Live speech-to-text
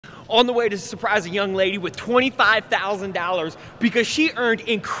on the way to surprise a young lady with $25,000 because she earned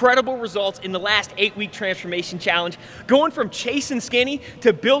incredible results in the last 8-week transformation challenge, going from chasing skinny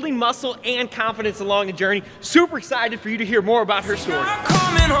to building muscle and confidence along the journey. Super excited for you to hear more about her story.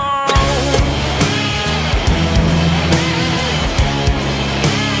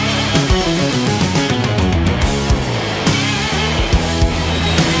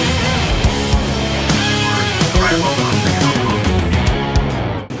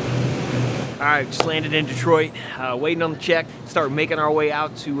 All right, just landed in Detroit, waiting on the check, start making our way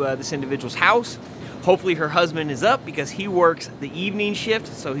out to this individual's house. Hopefully her husband is up because he works the evening shift,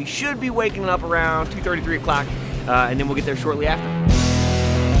 so he should be waking up around 2:30, 3 o'clock, and then we'll get there shortly after.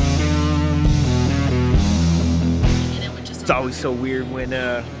 It's always so weird when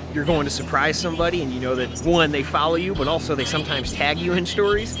you're going to surprise somebody and you know that, one, they follow you, but also they sometimes tag you in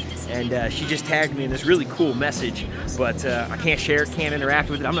stories. And she just tagged me in this really cool message, but I can't share it, can't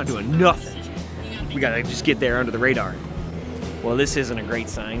interact with it. I'm not doing nothing. We gotta just get there under the radar. Well, this isn't a great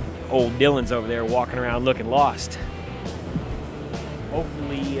sign. Old Dylan's over there walking around looking lost.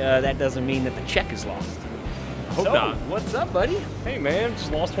 Hopefully that doesn't mean that the check is lost. I hope not. What's up, buddy? Hey man,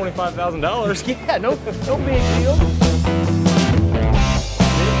 just lost $25,000. Yeah, no big deal.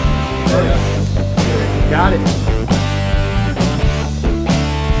 Got it.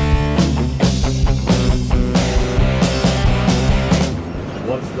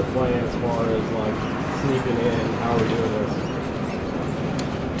 What's the plan as far as like sneaking in? How are we doing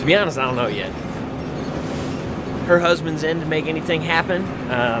this? To be honest, I don't know yet. Her husband's in to make anything happen.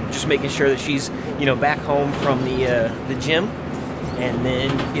 Just making sure that she's, back home from the gym, and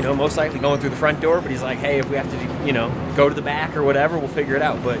then, most likely going through the front door. But he's like, hey, if we have to, go to the back or whatever, we'll figure it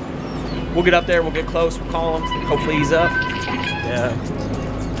out. But we'll get up there, we'll get close, we'll call him. Hopefully he's up.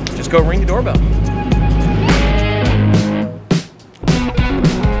 Just go ring the doorbell.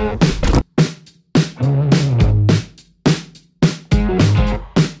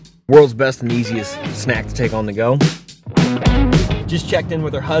 World's best and easiest snack to take on the go. Just checked in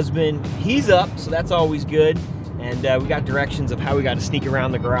with her husband. He's up, so that's always good. And we got directions of how we got to sneak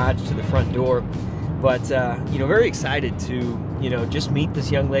around the garage to the front door. But, very excited to, just meet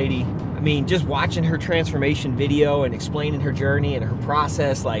this young lady. I mean, just watching her transformation video and explaining her journey and her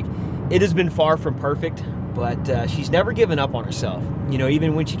process, like, it has been far from perfect, but she's never given up on herself.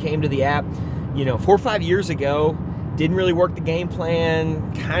 Even when she came to the app, 4 or 5 years ago, didn't really work the game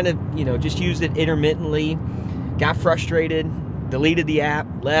plan, kind of, just used it intermittently, got frustrated, deleted the app,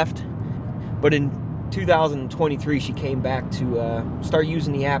 left. But in 2023, she came back to start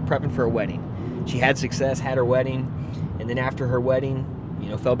using the app, prepping for a wedding. She had success, had her wedding, and then after her wedding,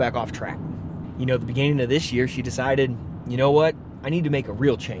 fell back off track. At the beginning of this year, she decided, you know what, I need to make a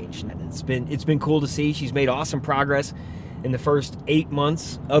real change. And it's been cool to see. She's made awesome progress in the first 8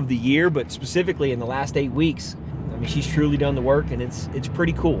 months of the year, but specifically in the last 8 weeks. I mean, she's truly done the work, and it's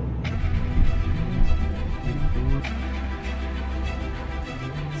pretty cool.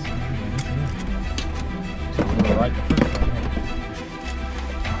 Right.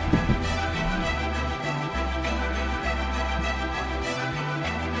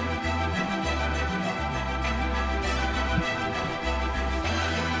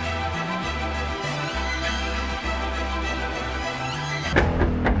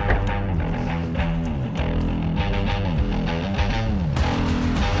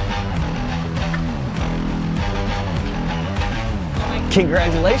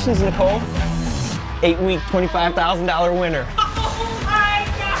 Congratulations, Nicole. 8-week, $25,000 winner. Oh my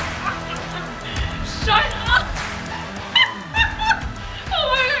God! Shut up! Oh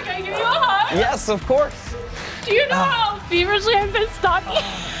my God, can I give you a hug? Yes, of course. Do you know how feverishly I've been stalking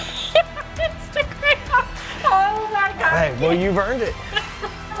Instagram? Oh my God. Hey, well, you've earned it.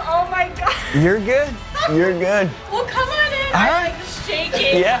 Oh my God. You're good. You're good. Well, come on in. All I'm right. like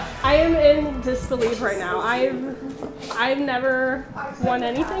shaking. Yeah. I am in disbelief right now. I've never won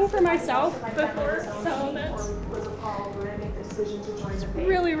anything for myself before, so that's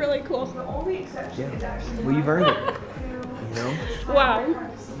really, really cool. Yeah. Well, you've earned it. Wow.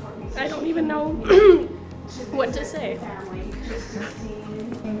 I don't even know what to say.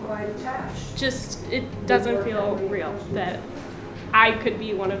 Just, it doesn't feel real that I could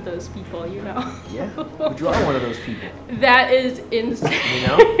be one of those people, Yeah, but you are one of those people. That is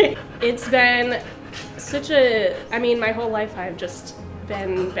insane. It's been my whole life I've just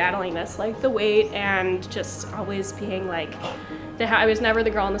been battling this, like the weight and just always being like, I was never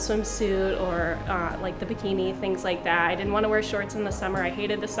the girl in the swimsuit or like the bikini, things like that. I didn't want to wear shorts in the summer. I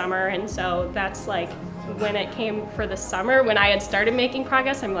hated the summer, and so that's like when it came for the summer, when I had started making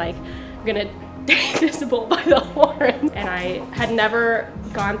progress, I'm like, I'm gonna stay this bull by the horns. And I had never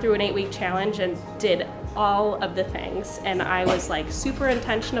gone through an 8-week challenge and did all of the things. And I was like super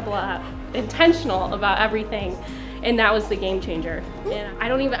intentional about everything. And that was the game changer. And I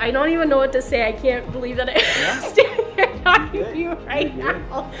don't even know what to say. I can't believe that I'm standing here talking to you right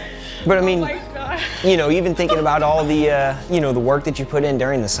now. But I mean, oh my God. you know, even thinking about all the, you know, the work that you put in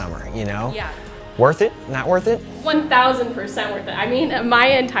during the summer, you know? Yeah. Worth it? Not worth it? 1000% worth it. I mean, my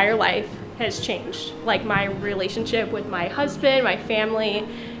entire life has changed. Like my relationship with my husband, my family,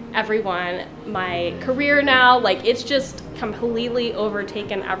 everyone, my career now, like it's just completely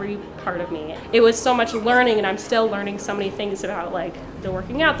overtaken every part of me. It was so much learning, and I'm still learning so many things about like the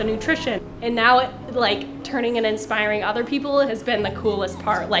working out, the nutrition. And now like turning and inspiring other people has been the coolest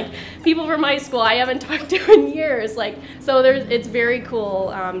part. Like people from high school I haven't talked to in years. Like, so it's very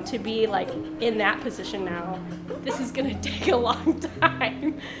cool to be like in that position now. This is gonna take a long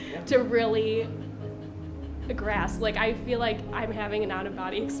time to really grasp. Like I feel like I'm having an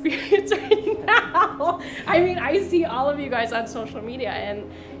out-of-body experience right now. I mean, I see all of you guys on social media, and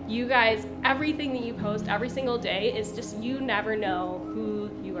you guys, everything that you post every single day is just, you never know who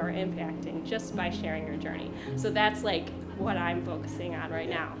you are impacting just by sharing your journey. So that's like what I'm focusing on right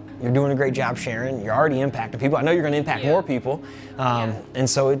now. You're doing a great job sharing. You're already impacting people. I know you're going to impact more people. And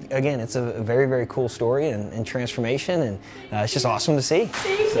so, again, it's a very, very cool story and transformation, and it's just awesome to see.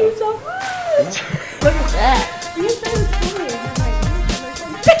 Thank you so much. Look at that. You said it's funny.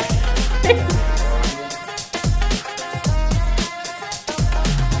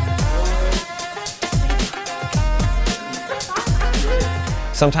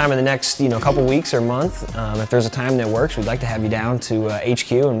 Sometime in the next, you know, couple weeks or month, if there's a time that works, we'd like to have you down to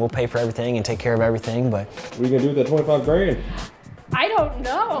HQ, and we'll pay for everything and take care of everything. But what are you gonna do with that 25 grand? I don't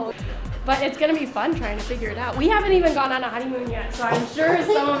know, but it's gonna be fun trying to figure it out. We haven't even gone on a honeymoon yet, so I'm sure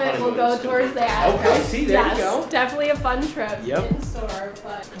some of it will go towards that. Okay, see, there you go. Definitely a fun trip in store.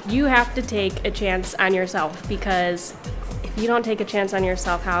 But you have to take a chance on yourself, because if you don't take a chance on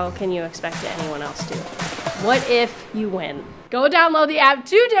yourself, how can you expect anyone else to? What if you win? Go download the app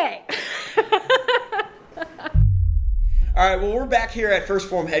today. All right, well, we're back here at First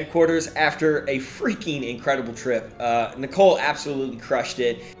Phorm headquarters after a freaking incredible trip. Nicole absolutely crushed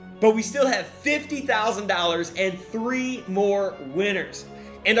it, but we still have $50,000 and 3 more winners.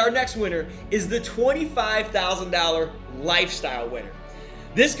 And our next winner is the $25,000 lifestyle winner.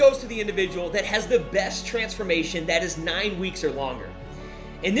 This goes to the individual that has the best transformation that is 9 weeks or longer.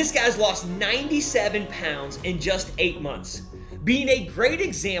 And this guy's lost 97 pounds in just 8 months, being a great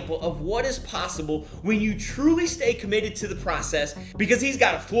example of what is possible when you truly stay committed to the process, because he's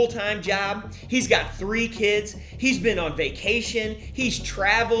got a full-time job, he's got 3 kids, he's been on vacation, he's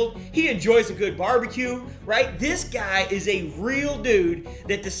traveled, he enjoys a good barbecue, right? This guy is a real dude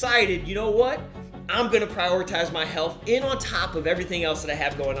that decided, you know what? I'm gonna prioritize my health in on top of everything else that I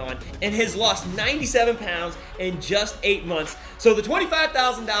have going on, and has lost 97 pounds in just 8 months. So the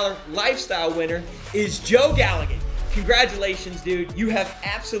 $25,000 lifestyle winner is Joe Galligan. Congratulations, dude. You have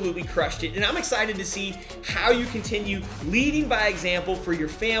absolutely crushed it, and I'm excited to see how you continue leading by example for your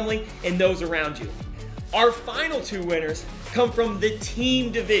family and those around you. Our final 2 winners come from the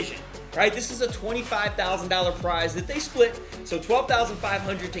team division. Right, this is a $25,000 prize that they split, so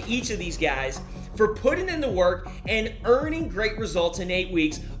 $12,500 to each of these guys for putting in the work and earning great results in 8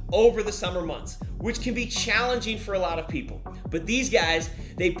 weeks over the summer months, which can be challenging for a lot of people. But these guys,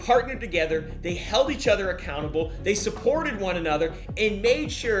 they partnered together, they held each other accountable, they supported one another, and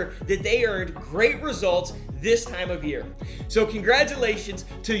made sure that they earned great results this time of year. So congratulations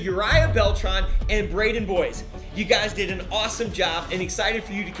to Uriah Beltran and Braden Boyes. You guys did an awesome job, and excited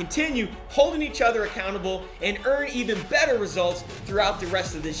for you to continue holding each other accountable and earn even better results throughout the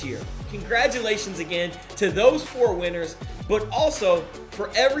rest of this year. Congratulations again to those 4 winners, but also for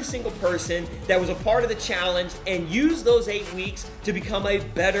every single person that was a part of the challenge and used those 8 weeks to become a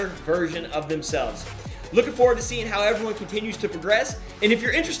better version of themselves. Looking forward to seeing how everyone continues to progress, and if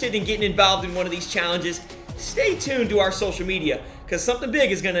you're interested in getting involved in one of these challenges, stay tuned to our social media, because something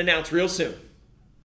big is going to announce real soon.